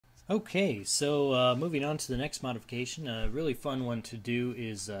Okay, so moving on to the next modification, a really fun one to do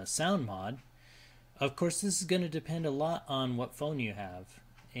is sound mod. Of course, this is going to depend a lot on what phone you have.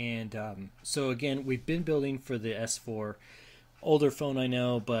 And so again, we've been building for the S4 older phone, I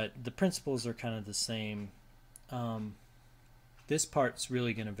know, but the principles are kind of the same. This part's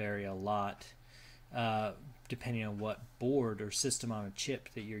really going to vary a lot depending on what board or system on a chip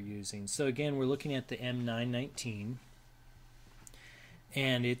that you're using. So again, we're looking at the M919.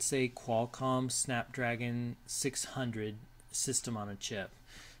 And it's a Qualcomm Snapdragon 600 system on a chip.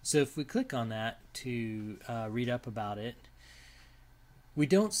 So if we click on that to read up about it, we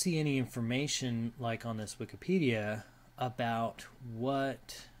don't see any information like on this Wikipedia about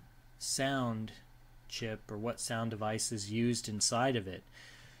what sound chip or what sound device is used inside of it.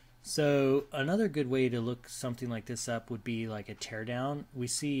 So another good way to look something like this up would be like a teardown. We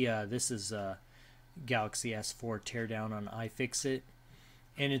see this is a Galaxy S4 teardown on iFixit.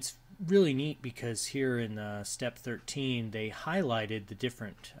 And it's really neat because here in step 13 they highlighted the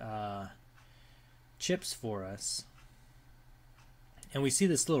different chips for us. And we see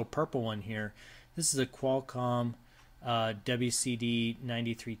this little purple one here. This is a Qualcomm WCD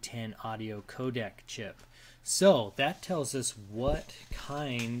 9310 audio codec chip. So that tells us what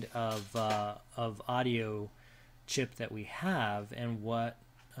kind of audio chip that we have and what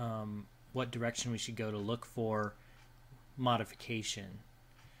direction we should go to look for modification.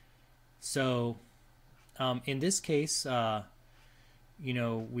 So in this case,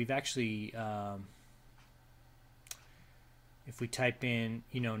 we've actually, if we type in,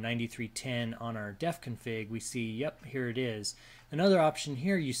 9310 on our def config, we see, yep, here it is. Another option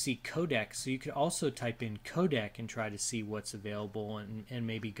here, you see codec. So you could also type in codec and try to see what's available and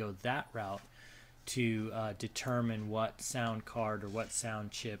maybe go that route to determine what sound card or what sound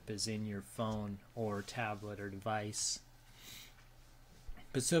chip is in your phone or tablet or device.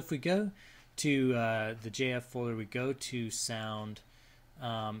 But so if we go to the JF folder, we go to sound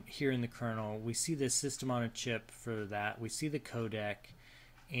here in the kernel, we see the system on a chip for that. We see the codec,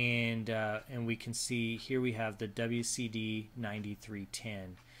 and we can see here we have the WCD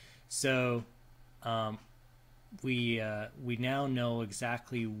 9310. So we now know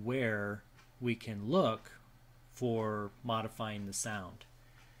exactly where we can look for modifying the sound.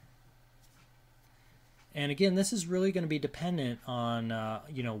 And again, this is really going to be dependent on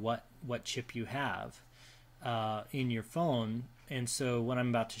what chip you have in your phone. And so what I'm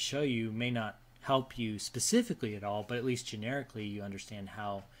about to show you may not help you specifically at all, but at least generically you understand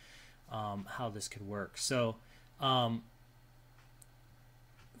how this could work. So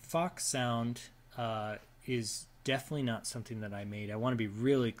Fox sound is definitely not something that I made. I want to be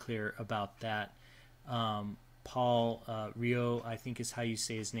really clear about that. Paul Rio, I think is how you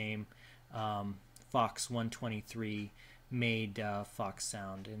say his name. Fox 123 made Fox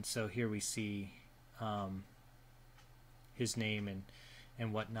sound, and so here we see his name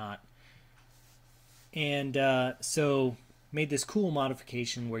and whatnot, and so made this cool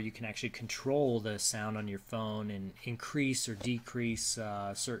modification where you can actually control the sound on your phone and increase or decrease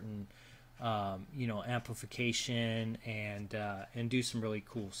certain amplification and do some really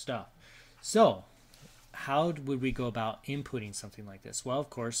cool stuff. So how would we go about inputting something like this? Well, of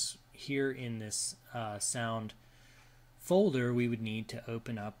course, here in this sound folder, we would need to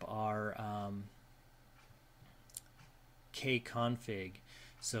open up our kconfig.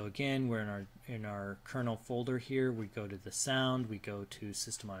 So again, we're in our kernel folder here. We go to the sound, we go to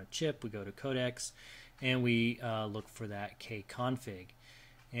system on a chip, we go to codecs, and we look for that kconfig.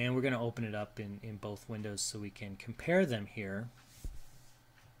 And we're going to open it up in both windows so we can compare them here.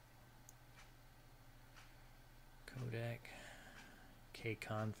 Codec,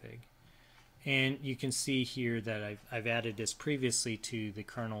 kconfig. And you can see here that I've added this previously to the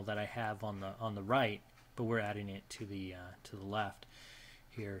kernel that I have on the right, but we're adding it to the left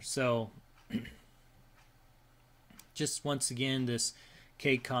here. So just once again, this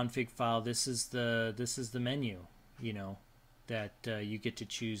kconfig file, this is the menu, that you get to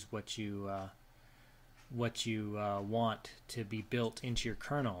choose what you want to be built into your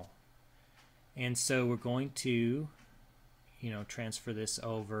kernel. And so we're going to transfer this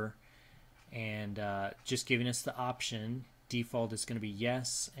over, and just giving us the option. Default is going to be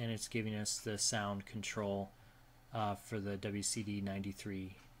yes, and it's giving us the sound control for the WCD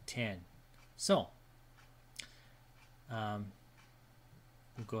 9310. So we'll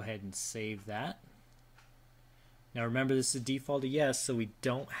go ahead and save that. Now remember, this is default to yes, so we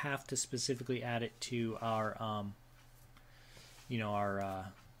don't have to specifically add it to our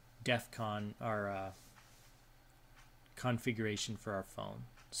DEFCON, our configuration for our phone.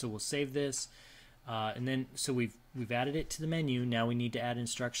 So we'll save this, and then so we've we've added it to the menu. Now we need to add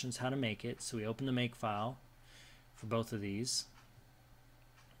instructions how to make it. So we open the make file for both of these,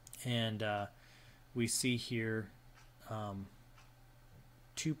 and we see here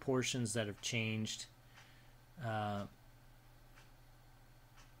two portions that have changed.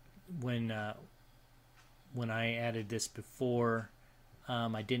 When I added this before,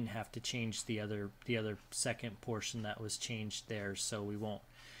 I didn't have to change the other second portion that was changed there, so we won't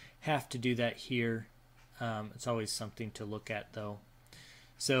have to do that here. It's always something to look at though.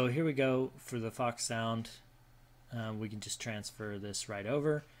 So here we go for the Fox sound. We can just transfer this right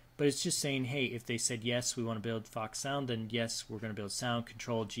over, but it's just saying, hey, if they said yes, we want to build Fox sound, then yes, we're going to build sound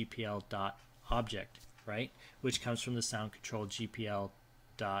control GPL dot object, right, which comes from the sound control GPL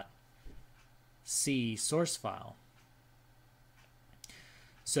dot C source file.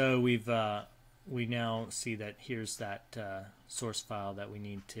 So we now see that here's that source file that we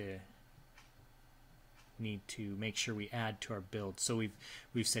need to make sure we add to our build. So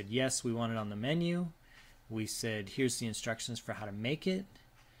we've said yes, we want it on the menu. We said here's the instructions for how to make it,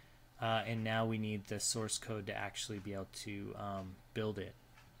 and now we need the source code to actually be able to build it.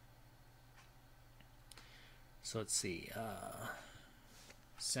 So let's see,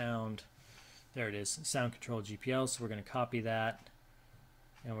 sound, there it is, sound control GPL. So we're going to copy that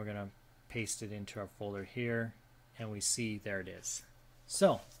and we're going to paste it into our folder here, and we see there it is.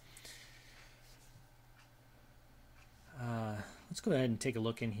 So let's go ahead and take a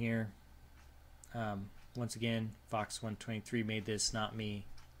look in here. Once again, Fox 123 made this, not me.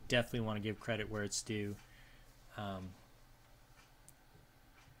 Definitely want to give credit where it's due.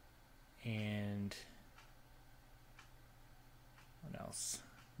 And what else?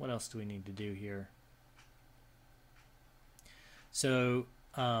 What else do we need to do here? So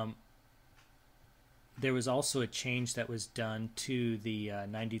there was also a change that was done to the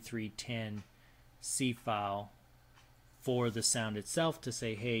 9310 C file for the sound itself to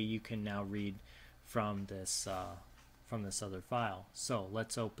say, hey, you can now read from this other file. So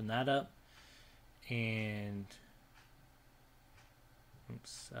let's open that up, and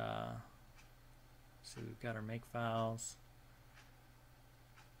oops, so we've got our make files.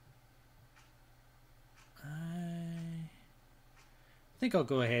 I think I'll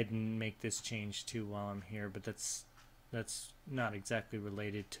go ahead and make this change too while I'm here, but that's not exactly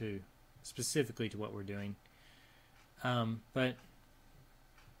related to specifically to what we're doing. But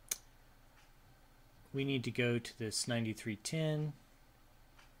we need to go to this 9310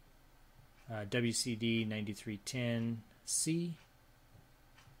 WCD 9310C.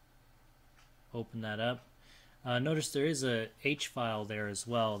 Open that up. Notice there is a H file there as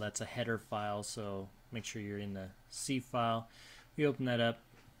well. That's a header file, so make sure you're in the C file. We open that up,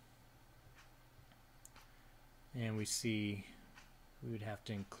 and we see we would have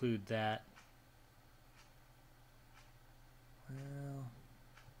to include that. Well,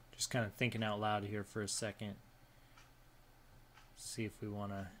 just kind of thinking out loud here for a second. See if we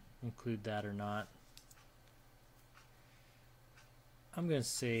want to include that or not. I'm going to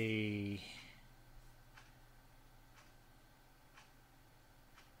say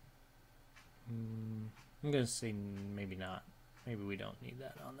maybe not. Maybe we don't need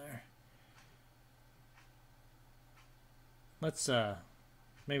that on there. Let's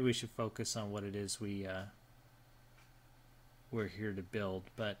maybe we should focus on what it is we're here to build.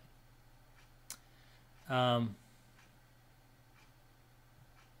 But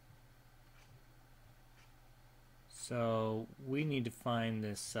so we need to find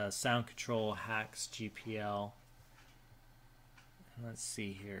this sound control hacks GPL. Let's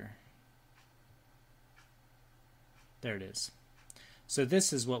see here. There it is. So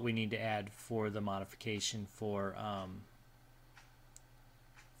this is what we need to add for the modification for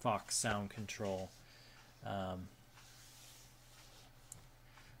Fox sound control.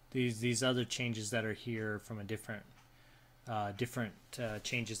 These other changes that are here from a different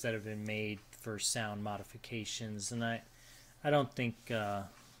changes that have been made for sound modifications, and I don't think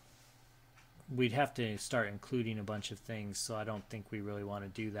we'd have to start including a bunch of things, so I don't think we really want to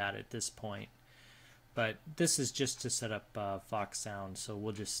do that at this point. But this is just to set up Fox sound, so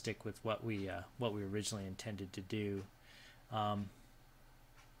we'll just stick with what we originally intended to do. And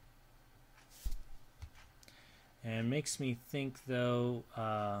it makes me think, though,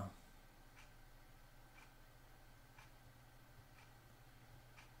 let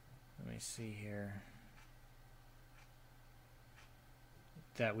me see here,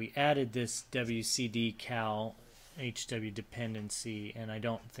 that we added this WCD cal HW dependency, and I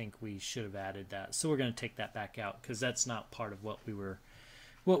don't think we should have added that. So we're going to take that back out because that's not part of what we were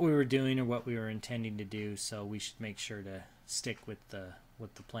doing or what we were intending to do. So we should make sure to stick with the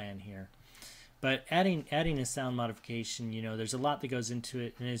plan here. But adding a sound modification, you know, there's a lot that goes into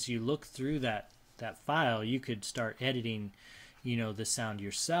it, and as you look through that file, you could start editing, you know, the sound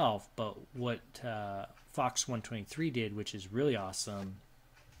yourself. But what Fox 123 did, which is really awesome,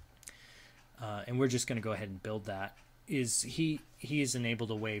 and we're just going to go ahead and build that, is he has enabled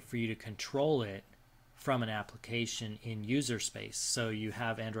a way for you to control it from an application in user space. So you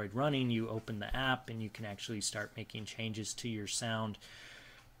have Android running, you open the app, and you can actually start making changes to your sound,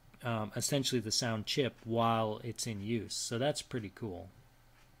 essentially the sound chip, while it's in use. So that's pretty cool.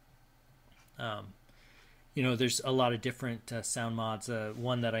 You know, there's a lot of different sound mods.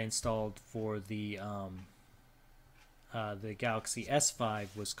 One that I installed for the Galaxy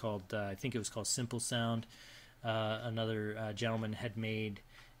S5 was called, I think it was called Simple Sound. Another gentleman had made,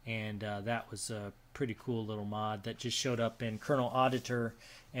 and that was a pretty cool little mod that just showed up in Kernel Auditor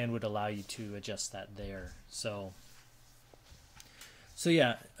and would allow you to adjust that there. So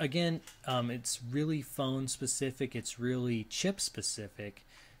yeah, again, it's really phone specific, it's really chip specific,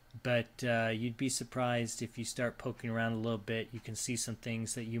 but you'd be surprised if you start poking around a little bit. You can see some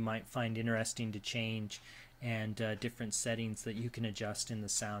things that you might find interesting to change, and different settings that you can adjust in the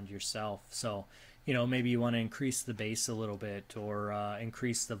sound yourself. So, you know, maybe you want to increase the bass a little bit, or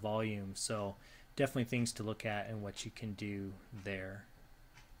increase the volume. So definitely things to look at and what you can do there.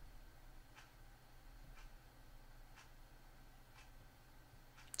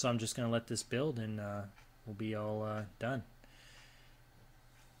 So I'm just going to let this build, and we'll be all done.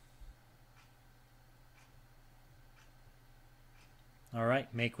 All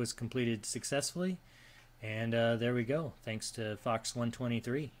right, make was completed successfully, and there we go, thanks to Fox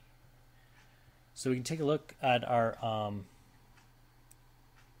 123. So we can take a look at our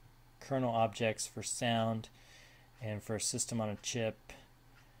kernel objects for sound, and for system on a chip,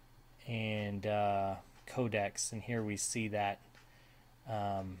 and codecs, and here we see that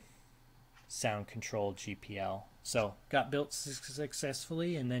sound controlled GPL. So got built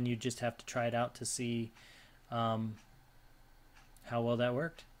successfully, and then you just have to try it out to see how well that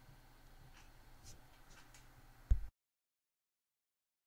worked.